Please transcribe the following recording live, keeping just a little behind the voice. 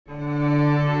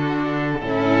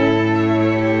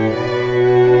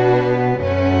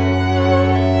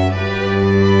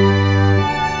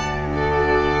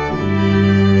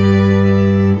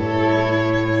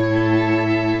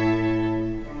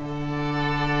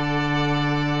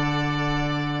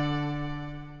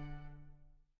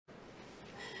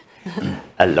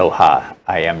Aloha.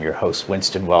 I am your host,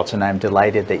 Winston Welch, and I'm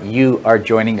delighted that you are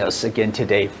joining us again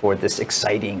today for this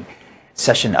exciting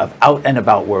session of Out and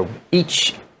About, where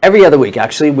every other week,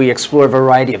 actually, we explore a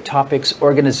variety of topics,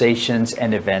 organizations,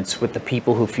 and events with the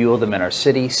people who fuel them in our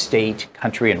city, state,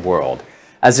 country, and world.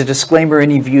 As a disclaimer,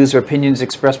 any views or opinions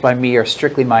expressed by me are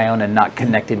strictly my own and not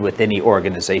connected with any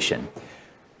organization.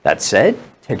 That said,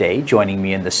 today joining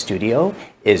me in the studio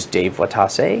is Dave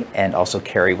Watase and also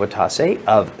Kari Watase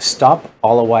of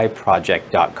Ala Wai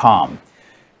Park.com.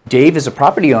 Dave is a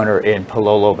property owner in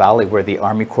Palolo Valley, where the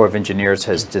Army Corp of Engineers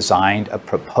has designed a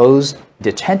proposed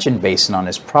detention basin on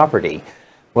his property.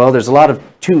 Well, there's a lot of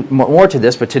more to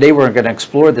this, but today we're going to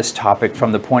explore this topic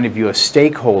from the point of view of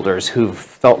stakeholders who've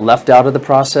felt left out of the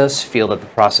process, feel that the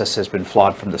process has been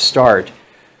flawed from the start,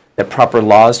 that proper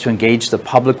laws to engage the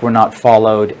public were not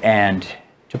followed, and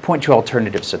to point to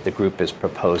alternatives that the group is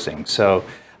proposing. So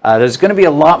there's going to be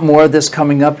a lot more of this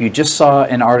coming up. You just saw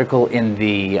an article in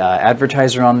the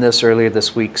Advertiser on this earlier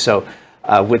this week. So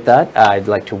with that, I'd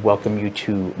like to welcome you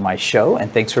to my show,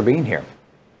 and thanks for being here.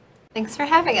 Thanks for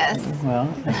having us. Well,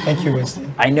 thank you,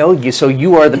 Winston. I know you, so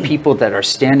you are the people that are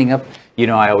standing up. You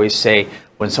know, I always say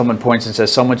when someone points and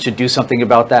says someone should do something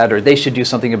about that, or they should do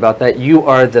something about that, you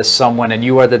are the someone and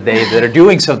you are the they that are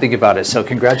doing something about it. So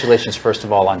congratulations, first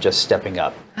of all, on just stepping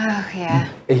up. Oh, yeah.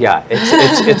 Yeah,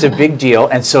 it's a big deal.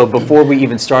 And so before we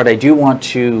even start, I do want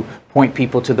to point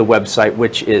people to the website,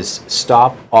 which is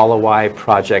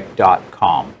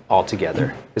stopalawaiproject.com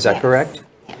altogether. Is that correct?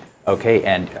 Okay,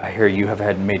 and I hear you have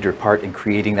had a major part in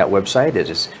creating that website.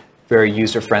 It is very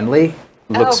user-friendly,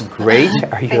 looks great.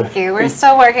 Thank you. We're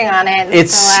still working on it.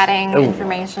 It's still adding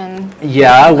information.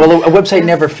 Yeah, well, a website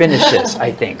never finishes,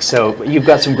 I think. So you've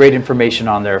got some great information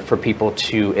on there for people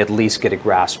to at least get a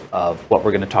grasp of what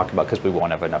we're going to talk about, because we won't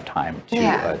have enough time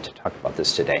to talk about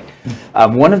this today.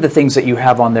 One of the things that you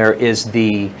have on there is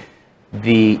the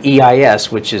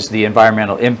EIS, which is the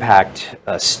Environmental Impact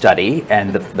Study,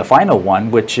 and the final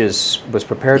one, which was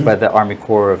prepared by the Army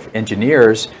Corps of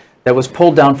Engineers, that was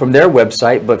pulled down from their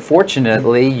website, but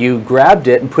fortunately you grabbed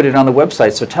it and put it on the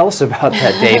website. So tell us about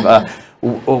that, Dave.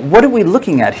 What are we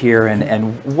looking at here,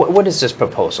 and what is this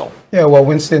proposal? Yeah, well,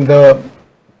 Winston, the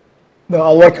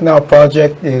Ala Wai Canal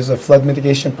Project is a flood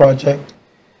mitigation project.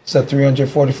 It's a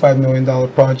 $345 million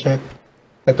project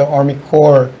that the Army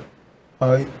Corps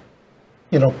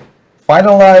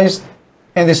finalized,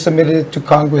 and they submitted it to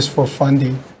Congress for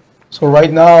funding. So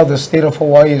right now, the state of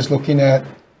Hawaii is looking at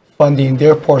funding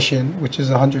their portion, which is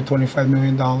 $125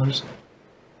 million.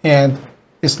 And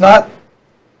it's not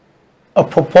a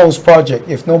proposed project.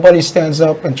 If nobody stands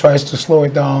up and tries to slow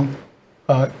it down,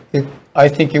 I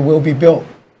think it will be built.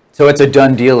 So it's a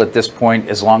done deal at this point,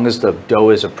 as long as the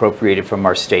dough is appropriated from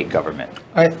our state government.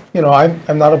 I'm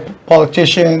not a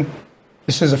politician.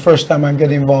 This is the first time I'm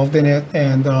getting involved in it,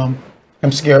 and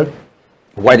I'm scared.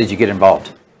 Why did you get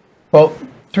involved? Well,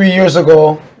 3 years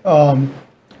ago,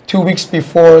 2 weeks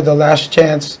before the last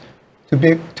chance to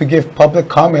give public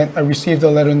comment, I received a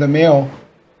letter in the mail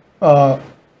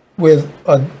with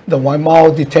the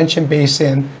Waimau detention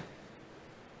basin,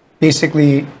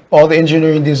 basically all the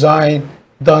engineering design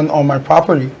done on my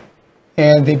property.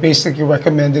 And they basically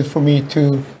recommended for me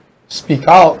to speak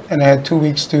out, and I had 2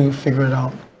 weeks to figure it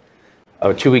out.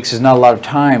 2 weeks is not a lot of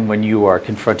time when you are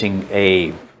confronting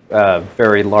a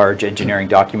very large engineering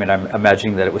document. I'm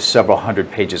imagining that it was several hundred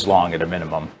pages long at a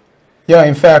minimum. Yeah,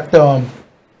 in fact, when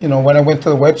I went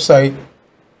to the website,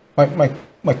 my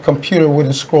computer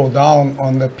wouldn't scroll down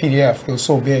on the PDF. It was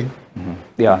so big. Mm-hmm.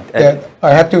 Yeah, that I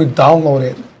had to download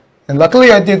it. And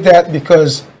luckily I did that,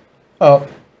 because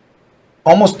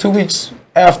almost 2 weeks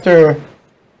after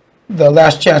the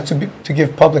last chance to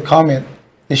give public comment,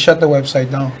 they shut the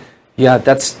website down. Yeah,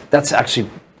 that's actually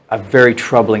a very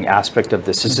troubling aspect of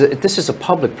this. This is a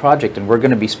public project, and we're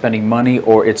going to be spending money,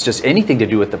 or it's just anything to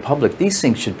do with the public. These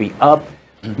things should be up,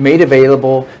 made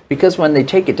available, because when they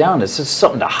take it down, it's just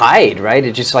something to hide, right?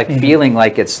 It's just like feeling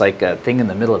like it's like a thing in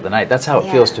the middle of the night. That's how it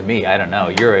feels to me. I don't know.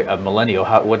 You're a millennial.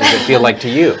 What does it feel like to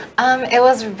you? It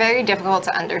was very difficult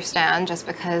to understand, just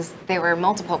because there were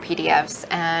multiple PDFs,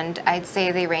 and I'd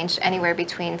say they ranged anywhere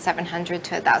between 700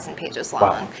 to 1,000 pages long.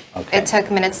 Wow. Okay. It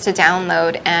took minutes to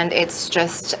download, and it's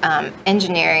just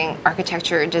engineering,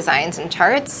 architecture, designs, and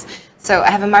charts. So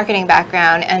I have a marketing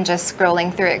background, and just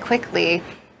scrolling through it quickly,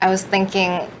 I was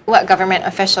thinking, what government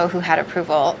official who had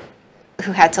approval,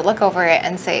 who had to look over it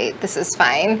and say, this is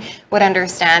fine, would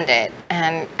understand it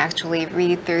and actually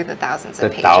read through the thousands of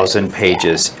pages. 1,000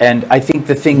 pages. Yeah. And I think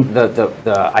the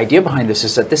idea behind this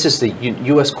is that this is the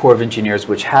U.S. Corps of Engineers,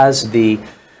 which has the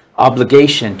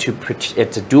obligation to,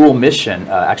 it's a dual mission,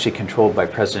 actually controlled by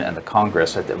President and the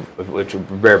Congress, which is a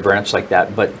rare branch like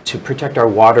that, but to protect our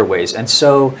waterways. And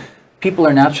so people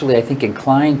are naturally, I think,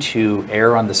 inclined to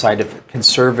err on the side of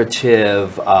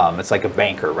conservative. It's like a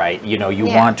banker, right? You know,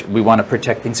 we want to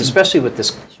protect things, especially with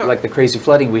this, like the crazy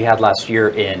flooding we had last year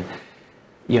in,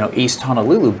 you know, East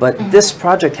Honolulu. But this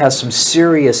project has some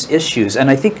serious issues. And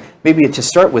I think maybe to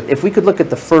start with, if we could look at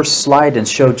the first slide and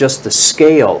show just the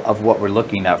scale of what we're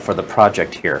looking at for the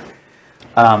project here.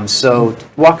 So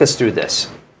walk us through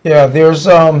this. Yeah, there's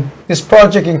this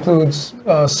project includes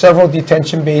several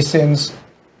detention basins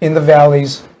in the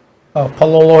valleys.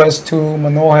 Palolo has 2,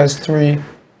 Manoa has 3.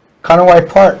 Ala Wai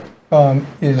Park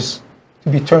is to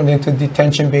be turned into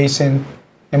detention basin,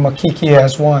 and Waikiki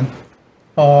has 1.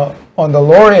 On the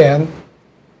lower end,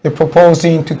 they're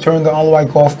proposing to turn the Ala Wai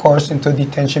golf course into a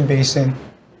detention basin,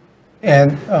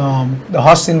 and the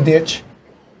Hudson Ditch,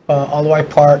 Ala Wai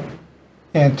Park,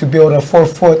 and to build a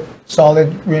 4-foot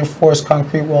solid reinforced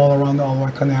concrete wall around the Ala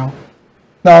Wai Canal.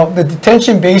 Now, the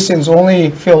detention basins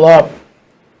only fill up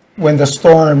when the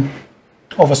storm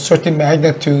of a certain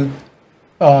magnitude,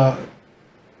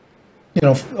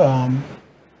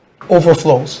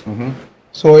 overflows.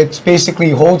 So it's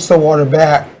basically holds the water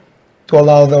back to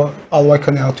allow the Ala Wai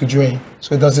Canal to drain,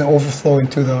 so it doesn't overflow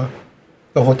into the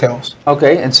hotels.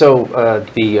 Okay, and so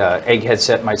the egghead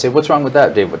set might say, what's wrong with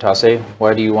that, Dave Watase?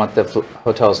 Why do you want the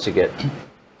hotels to get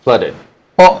flooded?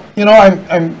 Well, you know,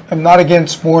 I'm not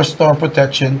against more storm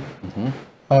protection,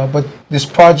 but this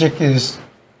project is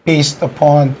based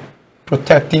upon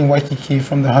protecting Waikiki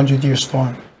from the 100-year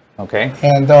storm. Okay.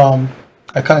 And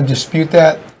I kind of dispute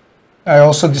that. I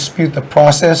also dispute the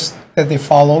process that they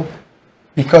followed,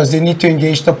 because they need to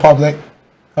engage the public.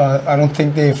 I don't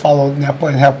think they followed NEPA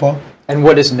and HEPA. And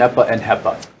what is NEPA and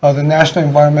HEPA? The National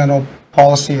Environmental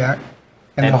Policy Act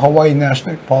and the Hawaii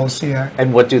National Policy Act.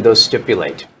 And what do those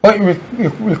stipulate? Well,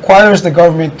 it requires the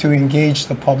government to engage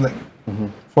the public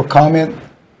for comment,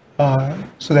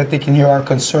 so that they can hear our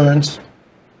concerns,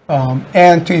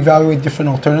 and to evaluate different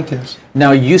alternatives.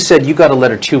 Now, you said you got a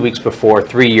letter 2 weeks before,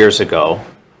 3 years ago.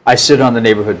 I sit on the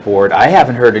neighborhood board. I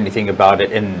haven't heard anything about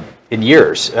it in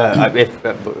years,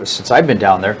 since I've been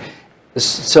down there.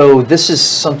 So this is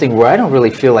something where I don't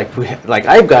really feel like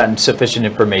I've gotten sufficient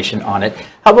information on it.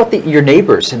 How about your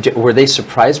neighbors? Were they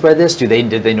surprised by this? Did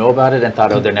they know about it and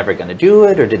thought, oh, they're never going to do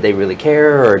it, or did they really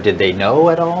care, or did they know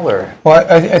at all? Or well,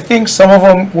 I think some of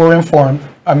them were informed.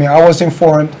 I mean, I was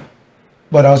informed,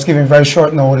 but I was given very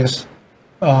short notice.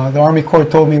 The Army Corp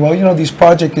told me, well, you know, this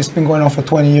project has been going on for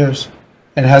 20 years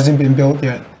and hasn't been built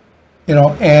yet. You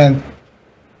know, and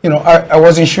you know, I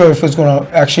wasn't sure if it was going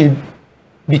to actually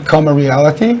become a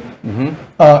reality.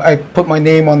 I put my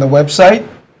name on the website.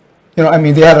 You know, I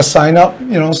mean, they had a sign up,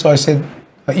 you know, so I said,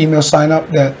 an email sign up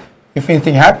that if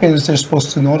anything happens, they're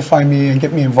supposed to notify me and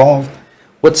get me involved.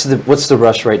 what's the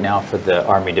rush right now for the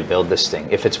Army to build this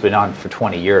thing? If it's been on for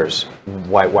 20 years,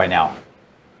 why now?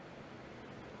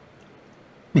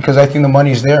 Because I think the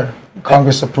money's there.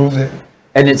 Congress approved it.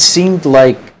 And it seemed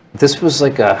like this was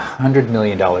like $100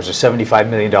 million or $75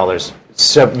 million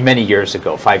many years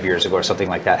ago, 5 years ago or something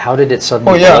like that. How did it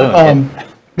suddenly balloon?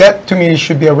 That to me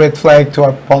should be a red flag to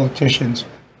our politicians,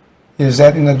 is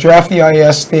that in the draft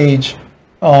EIS stage,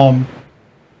 the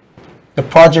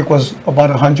project was about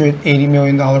 $180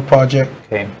 million project.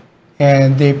 Okay.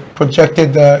 And they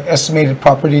projected the estimated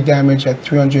property damage at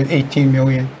 $318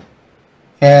 million.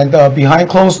 And behind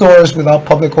closed doors, without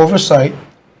public oversight,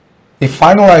 they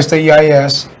finalized the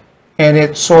EIS, and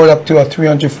it soared up to a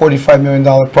 $345 million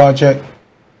project,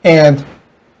 and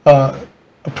a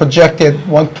projected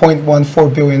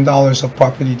 $1.14 billion of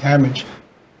property damage.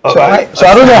 So I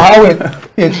don't know how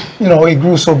it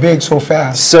grew so big so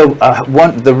fast. So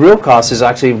the real cost is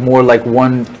actually more like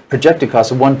one projected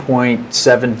cost of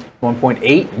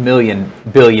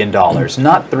 $1.8 billion,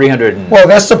 not 300. Well,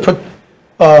 that's the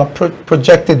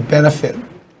projected benefit.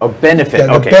 Oh, benefit.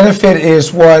 Yeah, okay. The benefit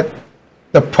is what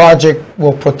the project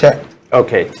will protect.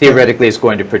 Okay, theoretically it's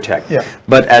going to protect. Yeah.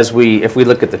 But if we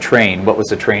look at the train, what was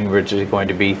the train originally going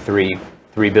to be?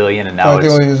 $3 billion, and now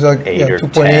it's like, 8 or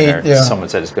 10, or someone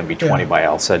said it's going to be 20 by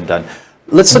all said and done.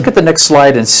 Let's look at the next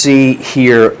slide and see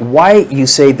here why you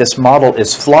say this model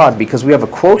is flawed, because we have a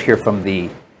quote here from the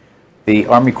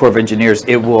Army Corps of Engineers.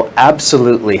 It will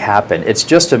absolutely happen. It's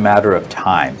just a matter of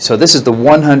time. So this is the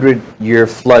 100-year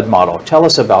flood model. Tell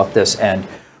us about this and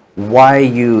why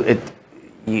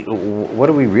what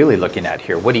are we really looking at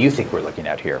here? What do you think we're looking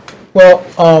at here? Well,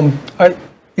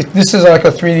 this is like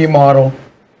a 3D model.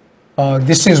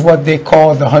 This is what they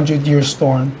call the 100-year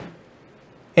storm.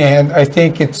 And I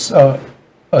think it's a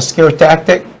scare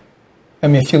tactic I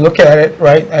mean, if you look at it,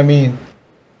 right, I mean,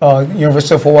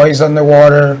 University of Hawaii is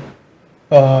underwater,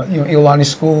 Iolani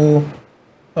School,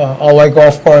 Ala Wai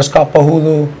Golf Course,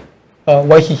 Kapahulu,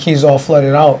 Waikiki is all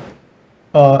flooded out.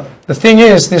 The thing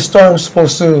is, this storm is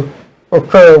supposed to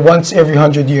occur once every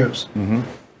 100 years. Mm-hmm.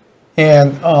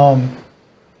 And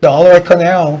the Ala Wai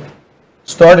Canal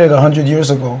started 100 years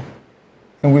ago,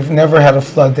 and we've never had a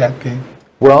flood that big.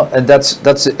 Well, and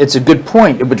it's a good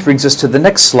point, which brings us to the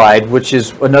next slide, which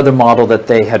is another model that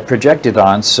they had projected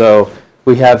on. So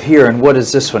we have here, and what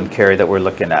is this one, Kari, that we're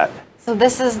looking at? So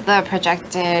this is the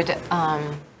projected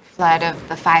flood of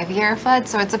the 5-year flood.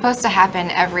 So it's supposed to happen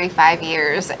every 5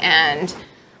 years, and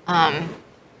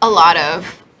a lot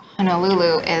of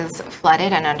Honolulu is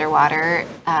flooded and underwater.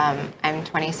 I'm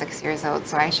 26 years old,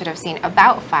 so I should have seen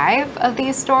about 5 of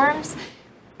these storms,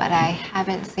 but I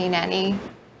haven't seen any.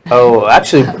 Oh,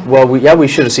 actually, well, we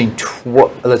should have seen,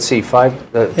 let's see, 20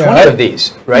 of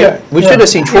these, right? Yeah, we should have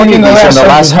seen 20 of these in the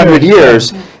last 100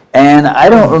 years, and I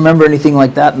don't remember anything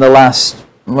like that in the last,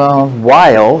 well,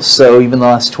 while, so even the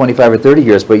last 25 or 30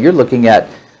 years, but you're looking at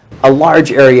a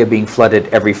large area being flooded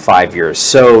every 5 years.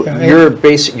 So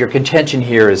your contention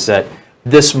here is that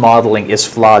this modeling is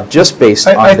flawed just based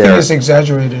on I think it's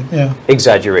exaggerated, yeah.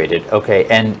 Exaggerated, okay.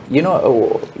 And,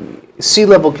 sea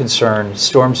level concern,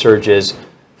 storm surges,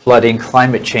 flooding,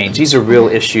 climate change, these are real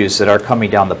issues that are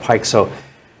coming down the pike. So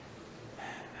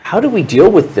how do we deal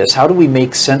with this? How do we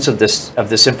make sense of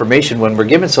this information when we're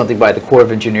given something by the Corps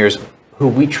of Engineers who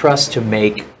we trust to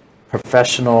make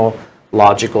professional,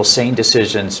 logical, sane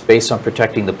decisions based on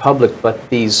protecting the public, but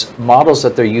these models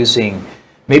that they're using,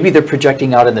 maybe they're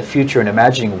projecting out in the future and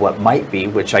imagining what might be,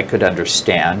 which I could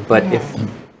understand, but if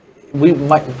we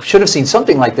should have seen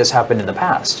something like this happen in the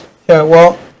past. Yeah,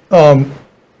 well,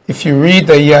 if you read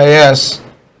the EIS,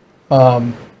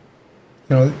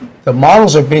 the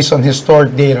models are based on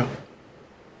historic data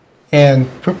and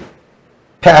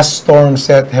past storms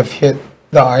that have hit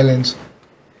the islands.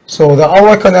 So the Ala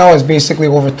Wai Canal is basically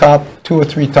overtopped 2 or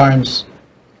 3 times,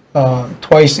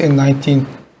 twice in the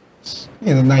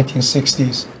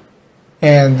 1960s.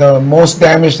 And the most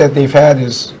damage that they've had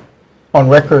is, on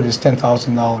record, is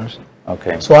 $10,000.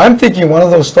 Okay. So I'm thinking one of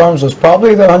those storms was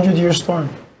probably the 100-year storm.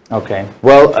 Okay.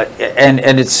 Well, and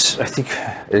it's, I think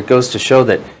it goes to show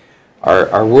that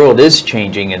our world is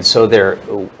changing, and so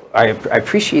I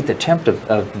appreciate the attempt of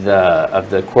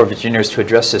the Corps of Engineers to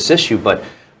address this issue, but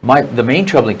the main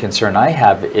troubling concern I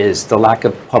have is the lack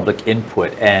of public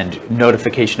input and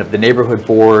notification of the neighborhood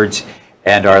boards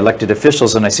and our elected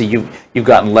officials. And I see you've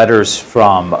gotten letters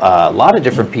from a lot of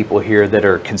different people here that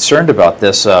are concerned about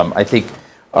this. I think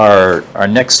our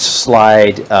next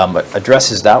slide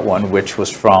addresses that one, which was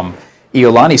from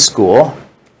Iolani School.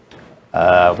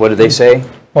 What did they say?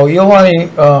 Well,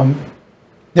 Iolani,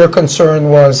 their concern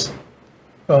was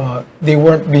they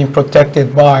weren't being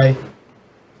protected by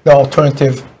the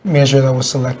alternative measure that was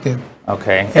selected.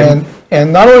 Okay.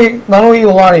 And not only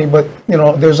Iolani, but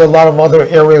there's a lot of other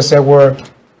areas that were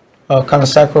kind of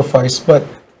sacrificed. But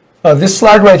this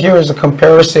slide right here is a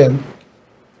comparison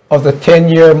of the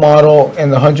 10-year model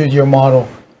and the 100-year model.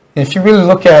 And if you really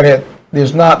look at it,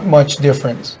 there's not much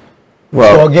difference.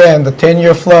 Well, so again, the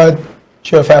 10-year flood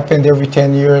should have happened every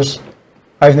 10 years.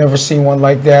 I've never seen one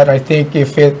like that. I think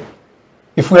if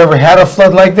we ever had a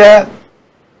flood like that,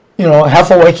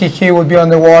 half of Waikiki would be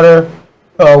underwater.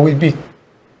 We'd be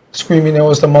screaming it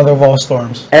was the mother of all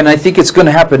storms. And I think it's going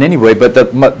to happen anyway, but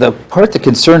the part that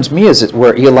concerns me is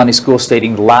where Iolani School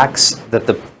stating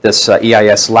this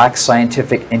EIS lacks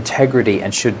scientific integrity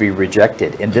and should be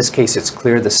rejected. In this case, it's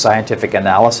clear the scientific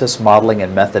analysis, modeling,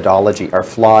 and methodology are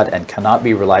flawed and cannot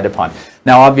be relied upon.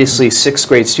 Now, obviously, 6th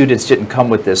grade students didn't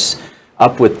come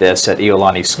up with this at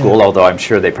Iolani School, although I'm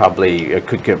sure they probably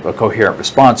could give a coherent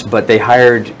response, but they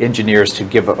hired engineers to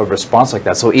give a response like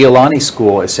that. So Iolani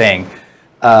School is saying,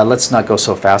 let's not go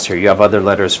so fast here. You have other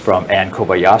letters from Ann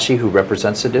Kobayashi, who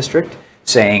represents the district,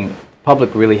 saying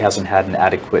public really hasn't had an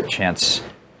adequate chance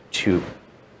to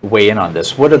weigh in on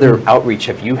this. What other outreach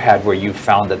have you had where you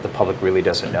found that the public really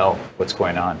doesn't know what's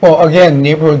going on? Well, again,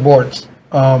 neighborhood boards.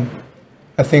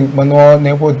 I think Manoa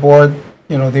Neighborhood Board,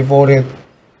 they voted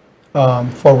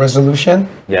for a resolution.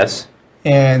 Yes.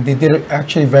 And they did it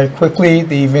actually very quickly.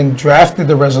 They even drafted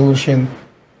the resolution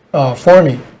for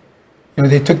me.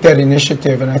 They took that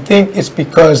initiative, and I think it's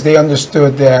because they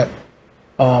understood that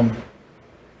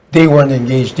they weren't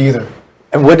engaged either.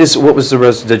 And what was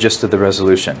the gist of the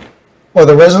resolution? Well,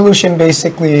 the resolution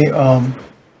basically,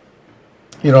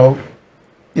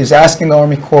 is asking the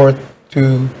Army Corp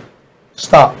to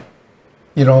stop,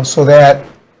 so that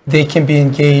they can be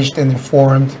engaged and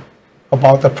informed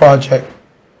about the project.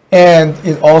 And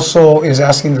it also is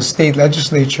asking the state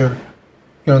legislature,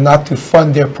 not to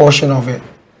fund their portion of it.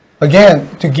 Again,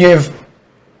 to give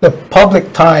the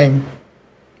public time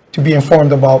to be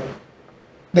informed about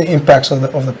the impacts of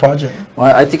the project.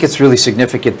 Well, I think it's really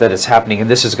significant that it's happening, and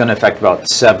this is going to affect about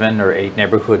 7 or 8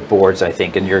 neighborhood boards, I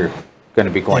think, and you're going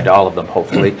to be going to all of them,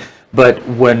 hopefully. But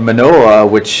when Manoa,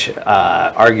 which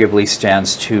arguably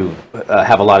stands to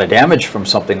have a lot of damage from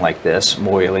something like this,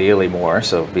 Mo'iliili more,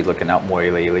 so be looking out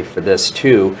Mo'iliili for this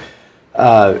too.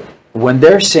 When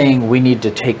they're saying we need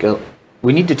to take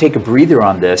a breather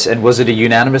on this, and was it a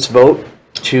unanimous vote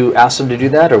to ask them to do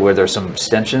that, or were there some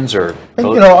abstentions or?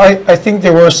 I think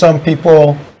there were some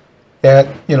people that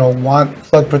want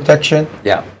flood protection.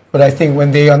 Yeah. But I think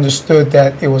when they understood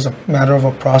that it was a matter of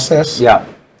a process. Yeah.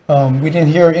 We didn't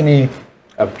hear any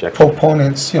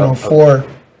proponents, for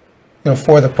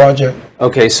the project.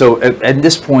 Okay, so at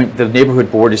this point, the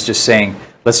neighborhood board is just saying,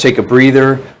 let's take a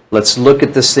breather, let's look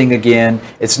at this thing again.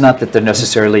 It's not that they're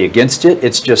necessarily against it,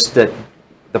 it's just that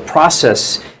the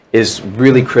process is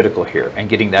really critical here and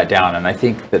getting that down. And I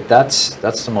think that that's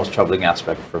the most troubling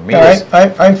aspect for me.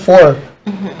 Yeah, I'm for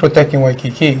protecting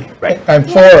Waikiki. Right. I'm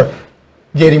for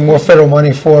getting more federal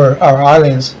money for our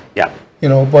islands. Yeah.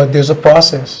 But there's a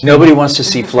process. Nobody wants to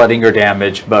see flooding or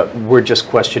damage, but we're just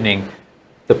questioning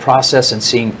the process and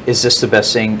seeing, is this the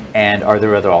best thing, and are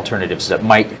there other alternatives that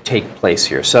might take place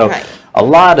here? So a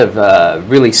lot of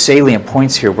really salient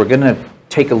points here. We're going to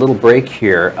take a little break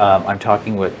here. I'm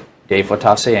talking with Dave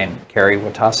Watase and Kari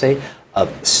Watase of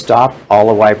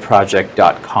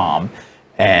stopalawaiproject.com,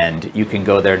 and you can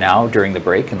go there now during the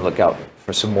break and look out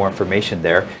for some more information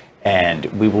there. And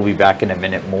we will be back in a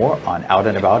minute more on Out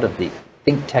and About of the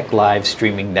Think Tech Live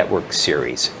Streaming Network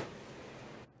series.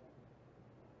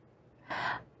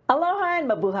 Aloha and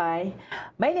mabuhay.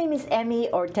 My name is Emmy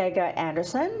Ortega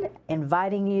Anderson,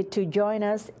 inviting you to join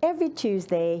us every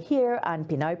Tuesday here on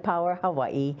Pinoy Power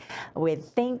Hawaii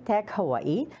with Think Tech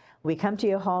Hawaii. We come to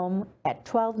your home at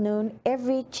 12 noon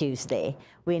every Tuesday.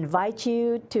 We invite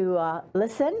you to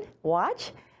listen,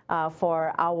 watch,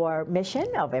 for our mission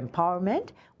of empowerment.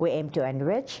 We aim to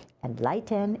enrich,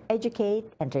 enlighten,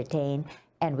 educate, entertain,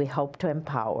 and we hope to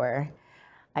empower.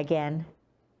 Again,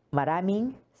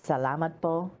 maraming salamat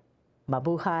po,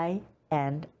 mabuhay,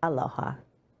 and aloha.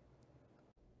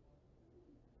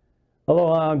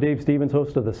 Aloha, I'm Dave Stevens,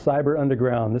 host of the Cyber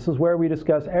Underground. This is where we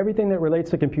discuss everything that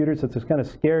relates to computers that's just going to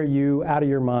scare you out of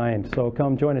your mind. So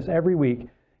come join us every week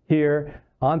here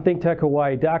on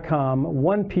thinktechhawaii.com,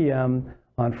 1 p.m.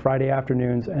 on Friday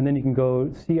afternoons, and then you can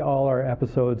go see all our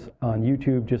episodes on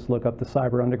YouTube. Just look up the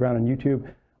Cyber Underground on YouTube.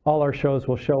 All our shows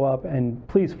will show up, and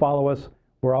please follow us.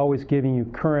 We're always giving you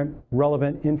current,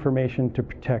 relevant information to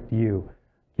protect you,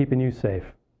 keeping you safe.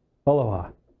 Aloha.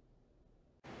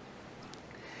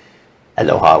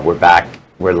 Aloha, we're back.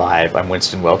 We're live. I'm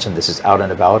Winston Welch, and this is Out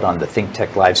and About on the Think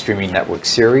Tech Live Streaming Network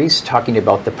series, talking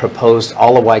about the proposed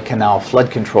Ala Wai Canal Flood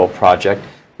Control Project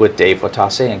with Dave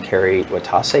Watase and Kari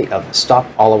Watase of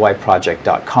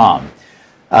stopalawaiproject.com.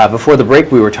 Before the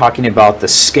break, we were talking about the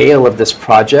scale of this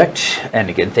project, and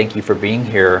again, thank you for being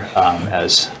here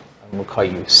as, we'll call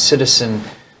you citizen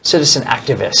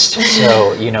activist.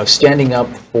 So, standing up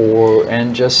for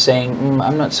and just saying,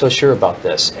 I'm not so sure about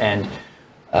this, and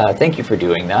thank you for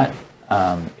doing that.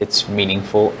 It's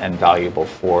meaningful and valuable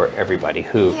for everybody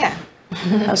who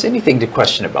has anything to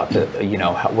question about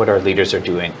what our leaders are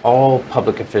doing. All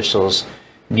public officials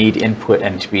need input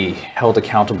and to be held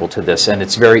accountable to this. And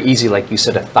it's very easy, like you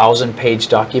said, a 1,000-page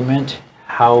document.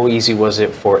 How easy was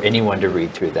it for anyone to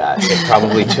read through that? It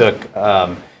probably took.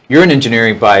 You're in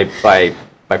engineering by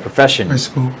profession. By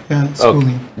school, yeah,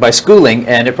 schooling. By schooling,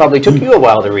 and it probably took you a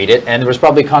while to read it, and there was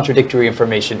probably contradictory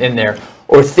information in there,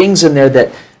 or things in there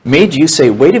that made you say,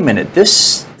 wait a minute,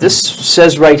 this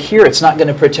says right here it's not going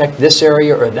to protect this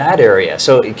area or that area.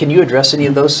 So can you address any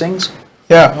of those things?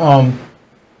 Yeah,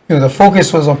 the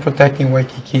focus was on protecting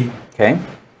Waikiki. Okay.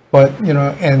 But,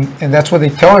 and that's what they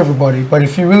tell everybody. But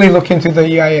if you really look into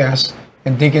the EIS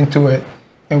and dig into it,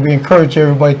 and we encourage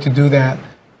everybody to do that,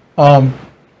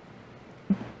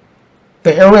 the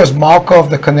areas Malka of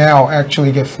the canal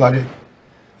actually get flooded.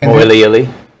 Mo'iliili?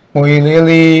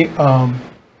 Mo'iliili,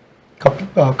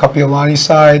 Kapiolani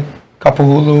side,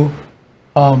 Kapahulu.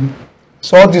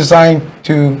 It's all designed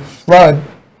to flood,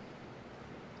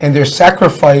 and they're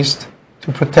sacrificed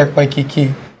to protect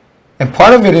Waikiki. And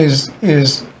part of it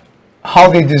is how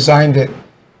they designed it.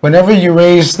 Whenever you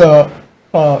raise they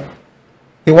want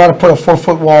to put a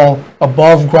 4-foot wall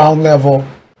above ground level,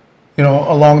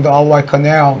 along the Ala Wai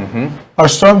Canal. Our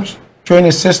storm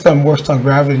drainage system works on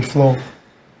gravity flow.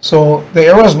 So the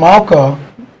areas Malka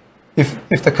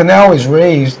if the canal is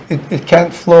raised, it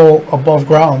can't flow above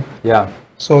ground. Yeah.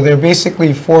 So they're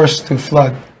basically forced to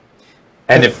flood.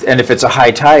 And if it's a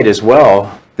high tide as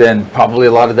well, then probably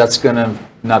a lot of that's going to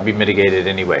not be mitigated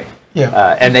anyway.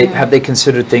 Yeah. And have they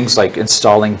considered things like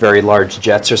installing very large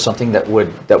jets or something that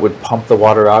would pump the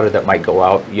water out, or that might go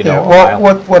out, you know?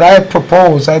 Well, what I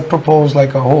proposed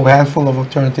like a whole handful of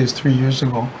alternatives 3 years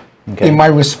ago. Okay. In my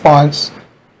response,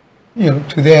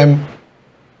 to them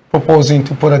proposing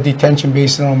to put a detention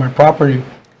basin on my property.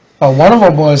 One of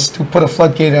them was to put a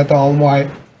floodgate at the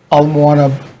Ala Moana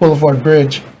Boulevard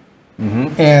Bridge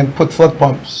and put flood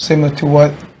pumps, similar to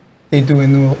what they do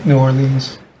in New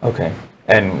Orleans. Okay.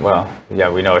 And well, yeah,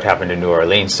 we know it happened in New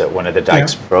Orleans, that one of the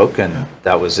dikes broke, and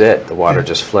that was it. The water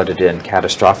just flooded in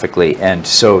catastrophically. And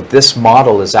so this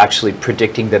model is actually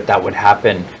predicting that would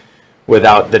happen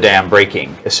without the dam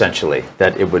breaking, essentially.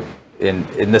 That it would,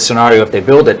 in the scenario, if they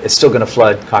build it, it's still going to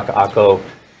flood Kaka'ako,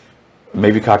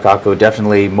 maybe Kaka'ako,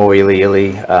 definitely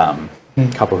Mo'iliili,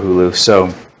 Kapahulu. So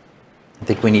I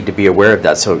think we need to be aware of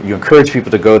that. So you encourage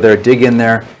people to go there, dig in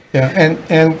there. Yeah,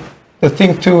 and the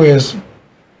thing too is,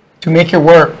 to make it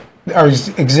work, our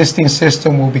existing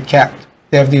system will be capped.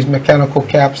 They have these mechanical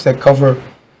caps that cover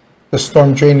the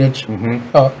storm drainage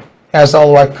as the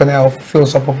Ala Wai Canal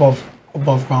fills up above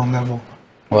ground level.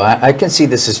 Well, I can see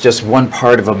this as just one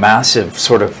part of a massive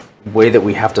sort of way that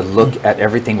we have to look at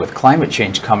everything with climate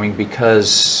change coming,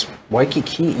 because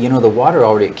Waikiki, the water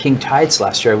already at king tides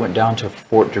last year, I went down to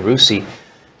Fort DeRusi.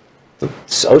 The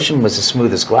ocean was as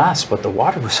smooth as glass, but the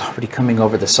water was already coming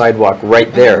over the sidewalk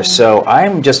right there. So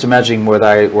I'm just imagining we're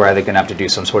either going to have to do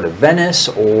some sort of Venice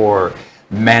or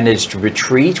managed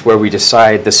retreat where we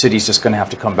decide the city's just going to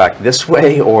have to come back this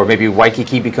way, or maybe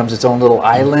Waikiki becomes its own little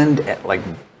island, like,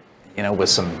 with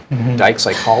some dikes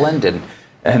like Holland,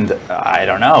 and I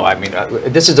don't know. I mean,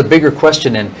 this is a bigger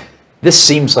question, and this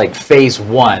seems like phase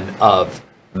one of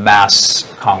mass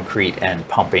concrete and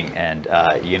pumping, and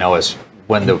as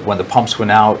when the pumps went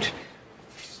out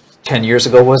 10 years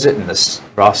ago, was it, and the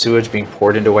raw sewage being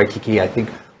poured into Waikiki, I think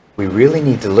we really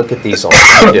need to look at these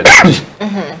alternatives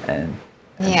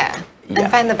and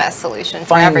find the best solution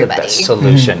for everybody. Find the best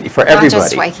solution for everybody. Not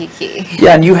just Waikiki.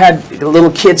 Yeah, and you had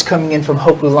little kids coming in from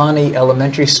Hopulani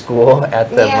Elementary School at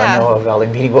the Manoa Valley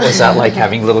meeting. What was that like,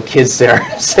 having little kids there?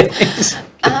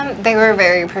 They were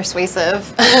very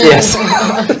persuasive. Yes.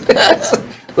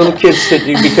 Little kids,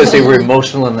 because they were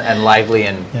emotional and lively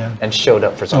and showed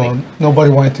up for something.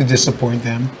 Nobody wanted to disappoint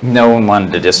them. No one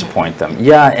wanted to disappoint them.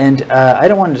 Yeah, and I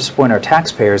don't want to disappoint our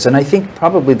taxpayers, and I think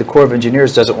probably the Corps of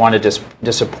Engineers doesn't want to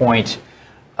disappoint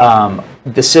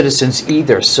the citizens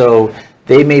either. So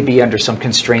they may be under some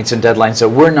constraints and deadlines that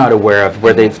we're not aware of,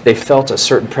 where they felt a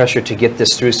certain pressure to get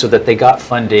this through so that they got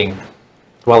funding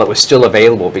while it was still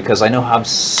available, because I know how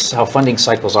funding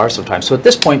cycles are sometimes. So at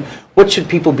this point, what should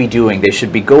people be doing? They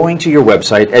should be going to your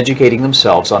website, educating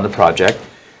themselves on the project,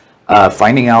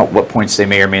 finding out what points they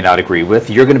may or may not agree with.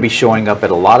 You're going to be showing up at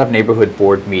a lot of neighborhood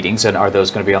board meetings, and are those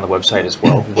going to be on the website as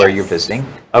well, where you're visiting?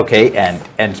 Okay,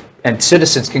 and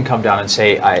citizens can come down and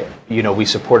say, we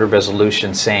support a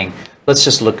resolution saying, let's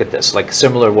just look at this, like a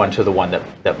similar one to the one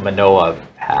that Manoa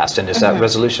passed. And is that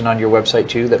resolution on your website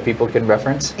too, that people can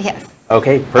reference? Yes.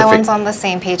 Okay, perfect. That one's on the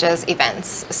same page as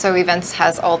events. So events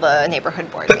has all the neighborhood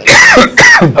board meetings.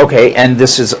 Okay, and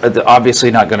this is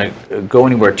obviously not going to go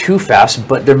anywhere too fast,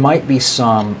 but there might be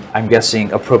some, I'm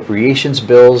guessing, appropriations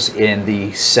bills in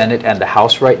the Senate and the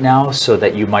House right now, so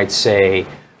that you might say,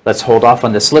 let's hold off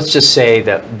on this. Let's just say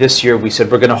that this year we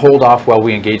said we're going to hold off while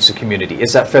we engage the community.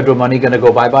 Is that federal money going to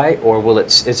go bye-bye, or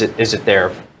is it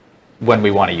there when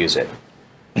we want to use it?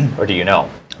 Or do you know?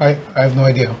 I have no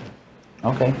idea.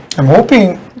 Okay. I'm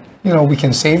hoping, we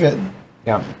can save it.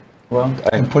 Yeah. Well,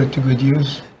 and put it to good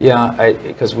use. Yeah,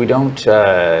 because we don't.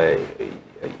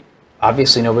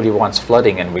 Obviously, nobody wants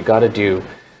flooding, and we got to do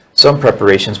some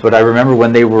preparations. But I remember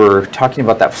when they were talking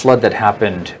about that flood that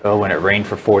happened, when it rained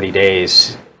for 40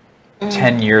 days,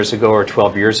 10 years ago or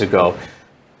 12 years ago,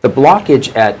 the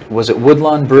blockage was it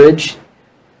Woodlawn Bridge?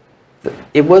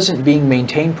 It wasn't being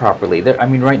maintained properly.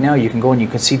 Right now you can go and you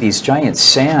can see these giant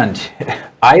sand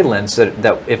islands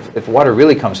that if water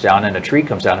really comes down and a tree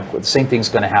comes down, the same thing's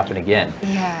going to happen again.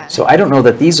 Yeah. So I don't know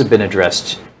that these have been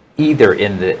addressed either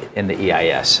in the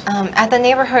EIS. At the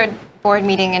neighborhood board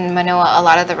meeting in Manoa, a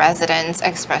lot of the residents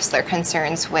expressed their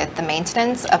concerns with the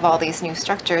maintenance of all these new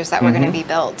structures that were going to be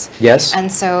built. Yes.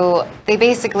 And so they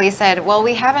basically said, well,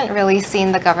 we haven't really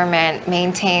seen the government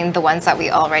maintain the ones that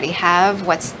we already have.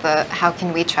 How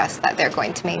can we trust that they're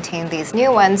going to maintain these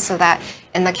new ones, so that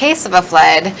in the case of a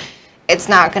flood, it's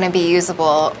not going to be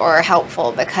usable or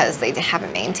helpful because they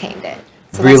haven't maintained it?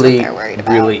 So really, that's what they're worried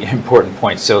about. really important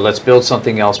point. So let's build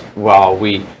something else while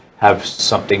we have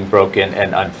something broken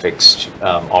and unfixed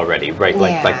already, right?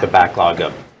 Like the backlog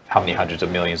of how many hundreds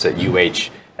of millions at UH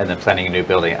and then planning a new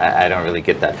building. I don't really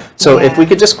get that. So if we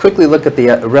could just quickly look at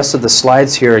the rest of the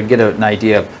slides here and get an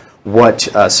idea of what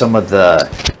some of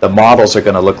the models are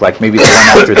going to look like. Maybe the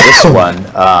one after this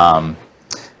one.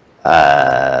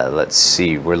 Let's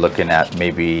see, we're looking at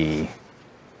maybe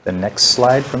the next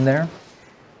slide from there.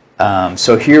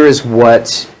 So here is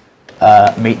what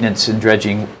maintenance and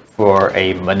dredging for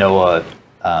a Manoa,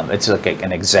 it's like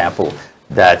an example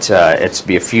that it's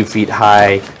be a few feet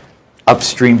high.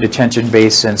 Upstream detention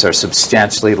basins are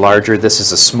substantially larger. This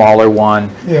is a smaller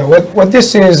one. Yeah, what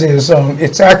this is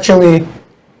it's actually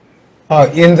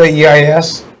in the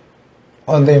EIS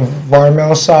on the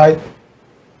environmental side.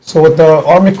 So what the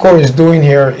Army Corps is doing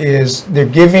here is they're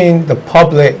giving the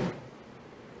public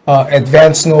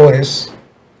advance notice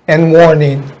and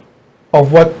warning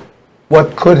of what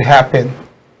could happen.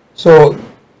 So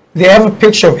they have a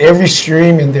picture of every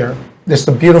stream in there. There's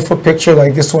a beautiful picture,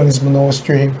 like this one is Manoa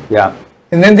Stream. Yeah.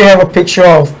 And then they have a picture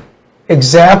of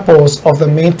examples of the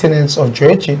maintenance of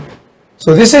dredging.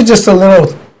 So this is just a little,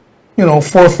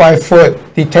 4 or 5 foot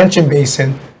detention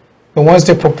basin. The ones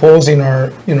they're proposing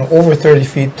are, over 30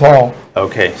 feet tall.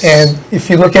 Okay. And if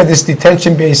you look at this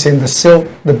detention basin, the silt,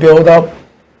 the buildup,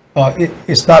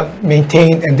 it's not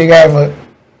maintained, and they have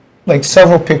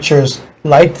several pictures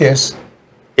like this.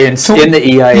 In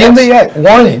the EIS? In the EIS,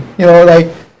 warning,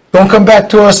 don't come back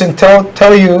to us and tell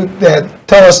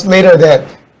us later that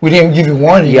we didn't give you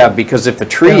warning. Yeah, because if a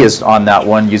tree is on that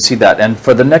one, you see that. And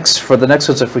for the next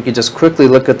ones, if we could just quickly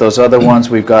look at those other ones,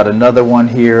 we've got another one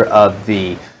here of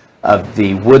the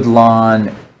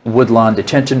Woodlawn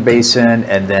detention basin,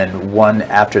 and then one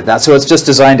after that. So it's just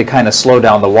designed to kind of slow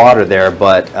down the water there,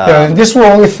 but yeah, and this will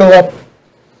only fill up,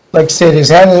 like I said, it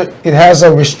has a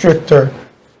restrictor.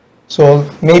 So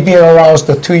maybe it allows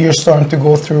the 2-year storm to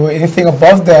go through. Anything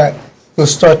above that will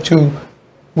start to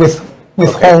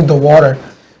withhold the water.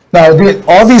 Now,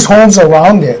 all these homes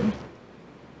around it,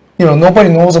 nobody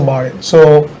knows about it.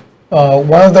 So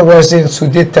one of the residents who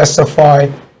did testify,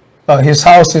 his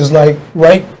house is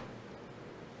right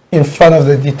in front of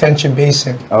the detention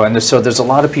basin. Oh, and so there's a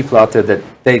lot of people out there that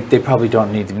they probably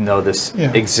don't need to know this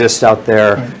exists out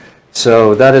there. Right.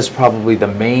 So that is probably the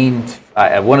main,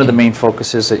 one of the main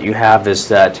focuses that you have is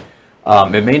that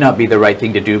it may not be the right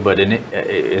thing to do, but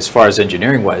as far as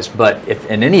engineering wise, but if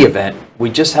in any event, we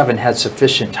just haven't had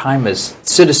sufficient time as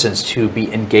citizens to be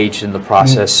engaged in the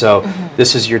process. So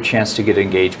this is your chance to get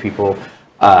engaged, people.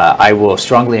 I will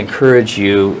strongly encourage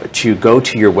you to go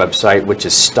to your website, which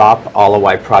is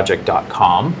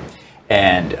stopalawaiproject.com.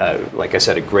 And like I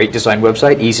said, a great design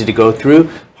website, easy to go through.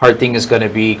 Hard thing is going to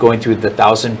be going through the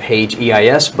 1,000-page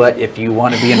EIS, but if you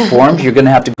want to be informed, you're going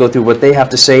to have to go through what they have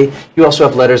to say. You also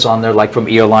have letters on there, like from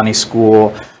Iolani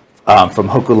School, from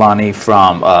Hokulani,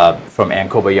 from Ann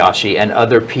Kobayashi, and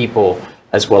other people,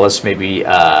 as well as maybe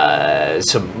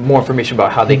some more information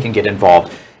about how they can get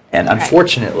involved. And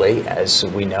unfortunately, as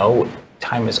we know,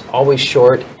 time is always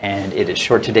short, and it is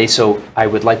short today. So I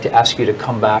would like to ask you to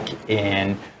come back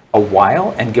in a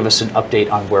while and give us an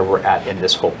update on where we're at in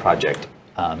this whole project,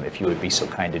 if you would be so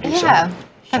kind to do so. Yeah,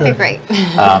 that'd be great.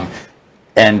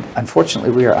 And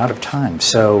unfortunately, we are out of time.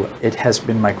 So it has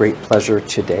been my great pleasure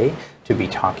today to be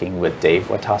talking with Dave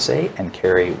Watase and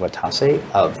Kari Watase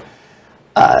of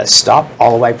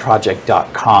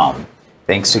stopalawaiproject.com.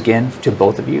 Thanks again to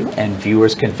both of you, and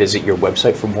viewers can visit your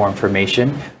website for more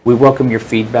information. We welcome your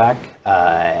feedback,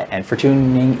 and for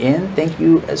tuning in, thank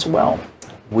you as well.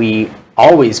 We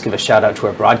always give a shout out to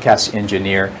our broadcast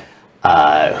engineer,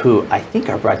 who I think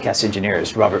our broadcast engineer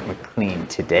is Robert McLean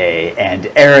today, and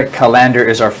Eric Calander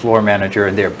is our floor manager,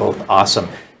 and they're both awesome.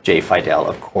 Jay Fidel,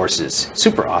 of course, is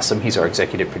super awesome. He's our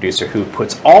executive producer who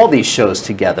puts all these shows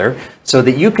together so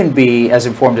that you can be as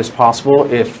informed as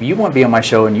possible. If you want to be on my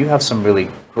show and you have some really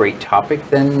great topic,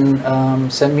 then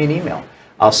send me an email.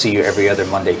 I'll see you every other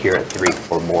Monday here at 3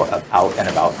 for more of Out and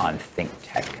About on Think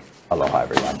Tech. Aloha,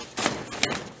 everyone.